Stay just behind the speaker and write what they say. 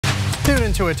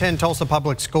Students who attend Tulsa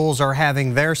Public Schools are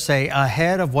having their say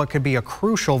ahead of what could be a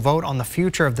crucial vote on the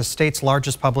future of the state's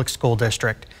largest public school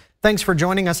district. Thanks for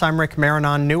joining us. I'm Rick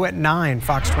Marinon. New at 9,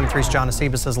 Fox 23's John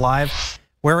Acebus is live,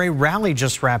 where a rally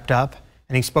just wrapped up,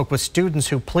 and he spoke with students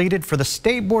who pleaded for the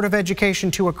State Board of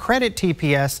Education to accredit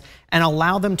TPS and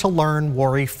allow them to learn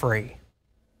worry-free.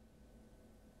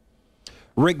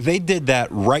 Rick, they did that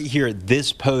right here at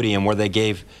this podium where they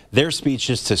gave their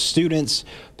speeches to students,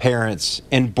 parents,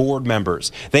 and board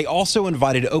members. They also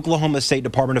invited Oklahoma State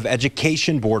Department of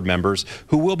Education board members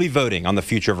who will be voting on the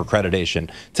future of accreditation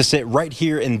to sit right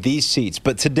here in these seats.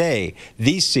 But today,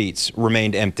 these seats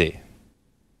remained empty.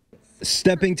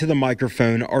 Stepping to the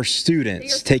microphone are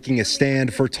students taking a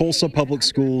stand for Tulsa Public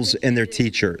Schools and their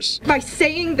teachers. By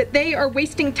saying that they are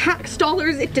wasting tax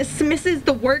dollars, it dismisses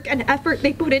the work and effort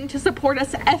they put in to support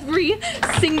us every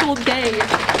single day.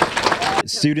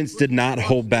 Students did not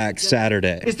hold back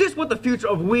Saturday. Is this what the future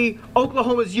of we,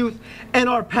 Oklahoma's youth, and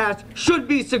our past should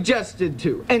be suggested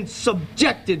to and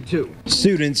subjected to?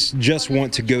 Students just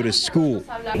want to go to school,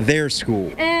 their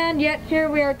school. And yet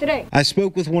here we are today. I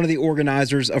spoke with one of the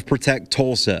organizers of Protect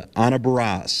Tulsa, Anna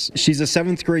Barras. She's a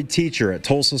 7th grade teacher at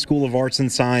Tulsa School of Arts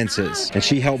and Sciences, and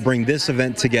she helped bring this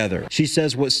event together. She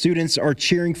says what students are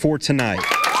cheering for tonight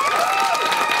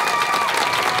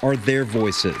are their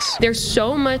voices. There's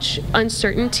so much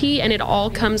uncertainty, and it all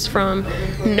comes from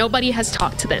nobody has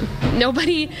talked to them.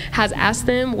 Nobody has asked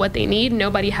them what they need.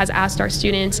 Nobody has asked our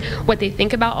students what they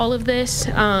think about all of this,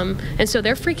 and so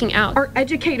they're freaking out. Our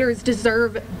educators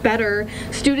deserve better.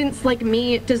 Students like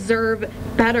me deserve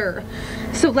better.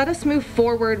 So let us move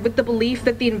forward with the belief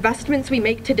that the investments we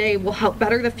make today will help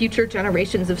better the future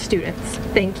generations of students.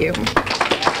 Thank you.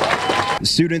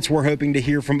 Students were hoping to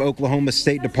hear from Oklahoma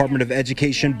State Department of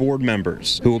Education board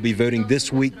members who will be voting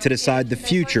this week to decide the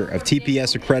future of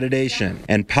TPS accreditation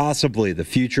and possibly the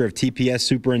future of TPS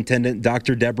Superintendent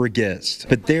Dr. Deborah Gist.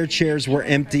 But their chairs were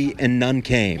empty and none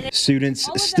came. Students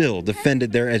still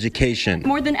defended their education.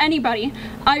 More than anybody,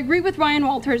 I agree with Ryan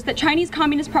Walters that Chinese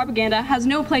communist propaganda has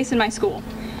no place in my school.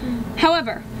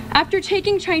 However, after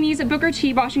taking Chinese at Booker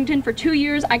T. Washington for 2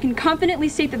 years, I can confidently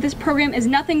state that this program is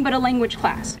nothing but a language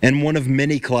class. And one of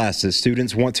many classes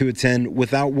students want to attend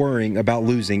without worrying about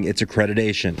losing its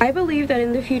accreditation. I believe that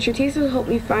in the future, TPS will help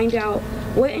me find out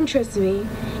what interests me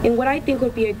and what I think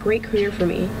would be a great career for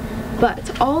me.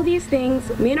 But all these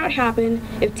things may not happen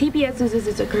if TPS loses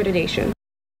its accreditation.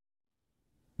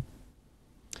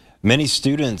 Many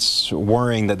students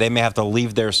worrying that they may have to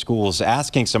leave their schools,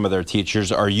 asking some of their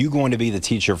teachers, are you going to be the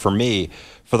teacher for me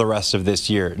for the rest of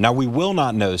this year? Now, we will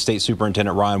not know State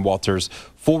Superintendent Ryan Walters'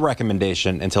 full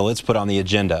recommendation until it's put on the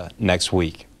agenda next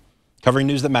week. Covering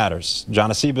news that matters,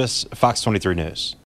 John Acebus, Fox 23 News.